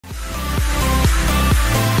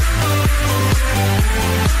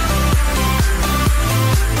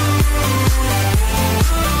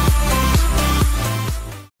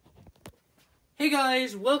Hey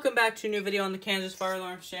guys, welcome back to a new video on the Kansas Fire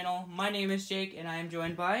Alarms channel. My name is Jake, and I am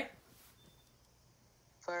joined by...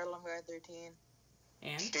 Fire Alarm Guy 13.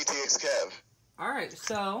 And... Gentex Kev. Alright,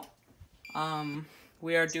 so...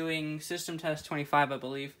 we are doing System Test 25, I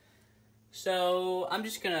believe. So, I'm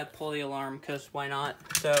just gonna pull the alarm, because why not?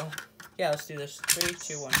 So, yeah, let's do this. 3,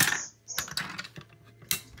 2, 1.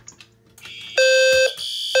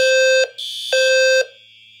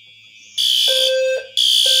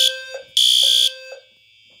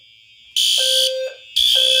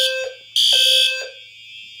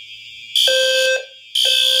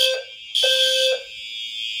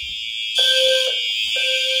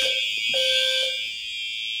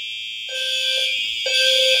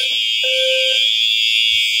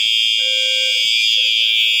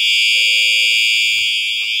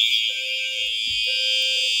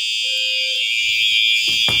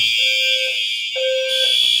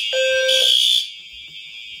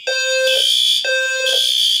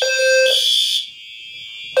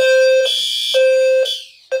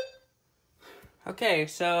 Okay,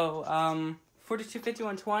 so,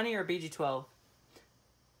 425120 or BG12?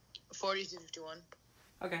 4251.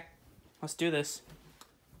 Okay, let's do this.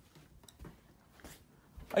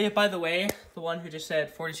 Oh yeah, by the way, the one who just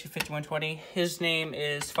said 425120, his name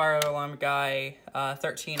is Fire Alarm Guy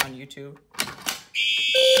 13 on YouTube.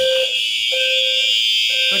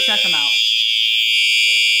 Go check him out.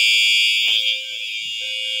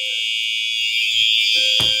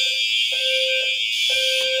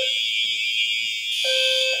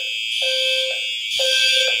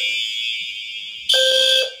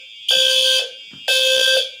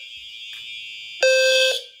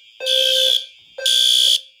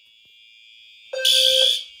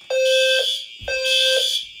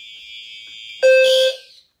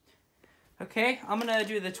 Okay, I'm gonna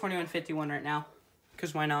do the 2151 right now,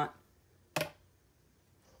 because why not?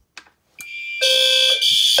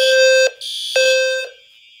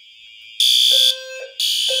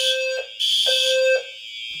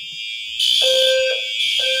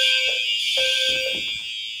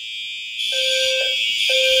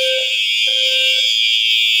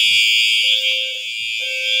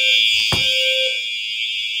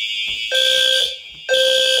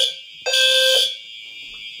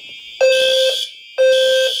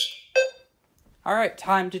 Alright,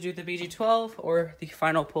 time to do the BG12, or the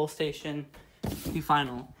final pull station, the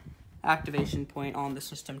final activation point on the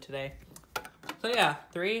system today. So yeah,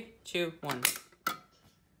 3, 2, 1.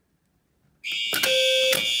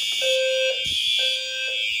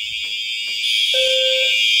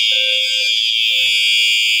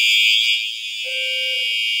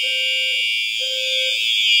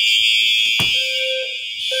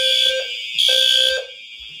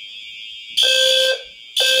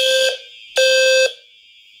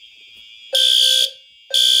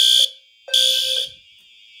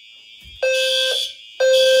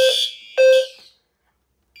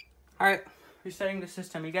 Alright, resetting the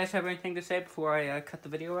system. You guys have anything to say before I cut the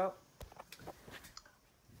video out?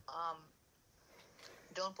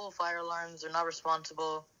 Don't pull fire alarms. They're not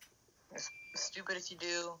responsible. It's stupid if you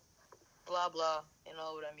do. Blah, blah. You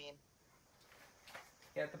know what I mean.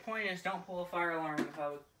 Yeah, the point is don't pull a fire alarm in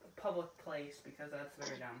a public place, because that's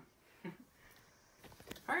very dumb.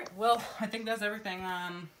 Alright, well, I think that's everything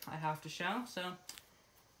I have to show. So,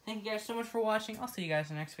 thank you guys so much for watching. I'll see you guys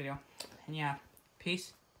in the next video. And yeah,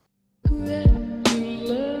 peace. Red.